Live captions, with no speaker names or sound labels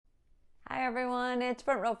Hi everyone, it's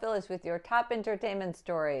Front Row Phyllis with your top entertainment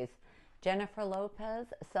stories. Jennifer Lopez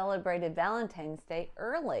celebrated Valentine's Day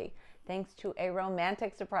early thanks to a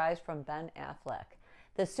romantic surprise from Ben Affleck.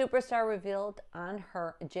 The superstar revealed on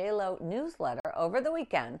her J.Lo newsletter over the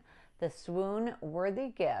weekend the swoon-worthy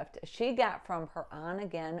gift she got from her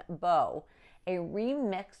on-again beau, a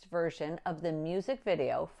remixed version of the music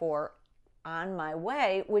video for On My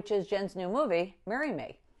Way, which is Jen's new movie, Marry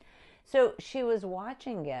Me. So she was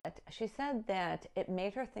watching it. She said that it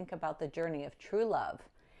made her think about the journey of true love,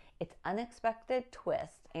 its unexpected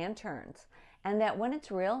twists and turns, and that when it's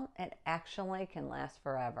real, it actually can last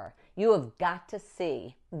forever. You have got to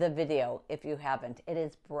see the video if you haven't. It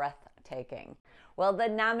is breathtaking. Well, the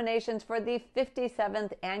nominations for the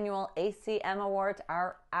 57th Annual ACM Awards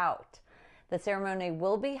are out. The ceremony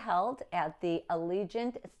will be held at the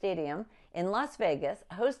Allegiant Stadium in Las Vegas,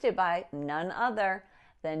 hosted by none other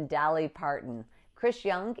than Dolly Parton. Chris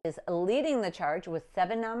Young is leading the charge with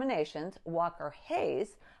 7 nominations. Walker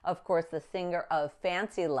Hayes, of course, the singer of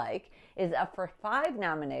Fancy Like, is up for 5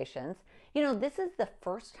 nominations. You know, this is the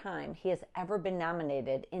first time he has ever been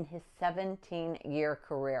nominated in his 17-year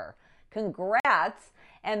career. Congrats!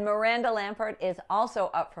 And Miranda Lambert is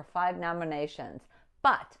also up for 5 nominations.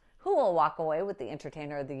 But who will walk away with the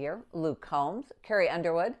Entertainer of the Year? Luke Combs, Carrie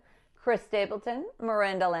Underwood, Chris Stapleton,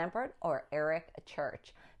 Miranda Lambert, or Eric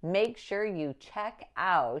Church. Make sure you check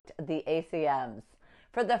out the ACMs.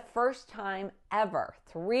 For the first time ever,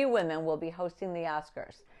 3 women will be hosting the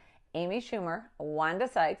Oscars: Amy Schumer, Wanda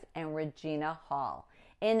Sykes, and Regina Hall.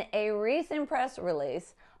 In a recent press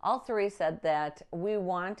release, all 3 said that we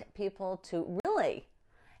want people to really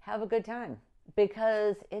have a good time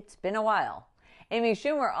because it's been a while. Amy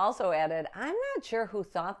Schumer also added, "I'm not sure who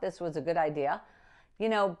thought this was a good idea,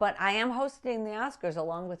 but I am hosting the Oscars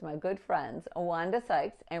along with my good friends, Wanda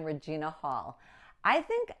Sykes and Regina Hall. I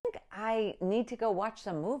think I need to go watch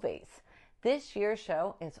some movies." This year's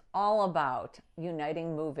show is all about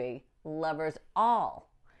uniting movie lovers all.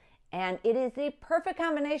 And it is the perfect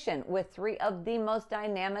combination with 3 of the most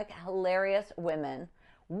dynamic, hilarious women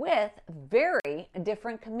with very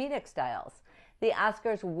different comedic styles. The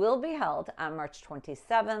Oscars will be held on March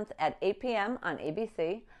 27th at 8 p.m. on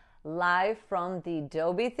ABC, live from the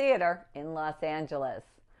Dolby Theater in Los Angeles.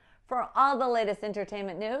 For all the latest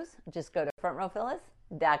entertainment news, just go to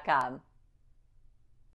FrontRowPhyllis.com.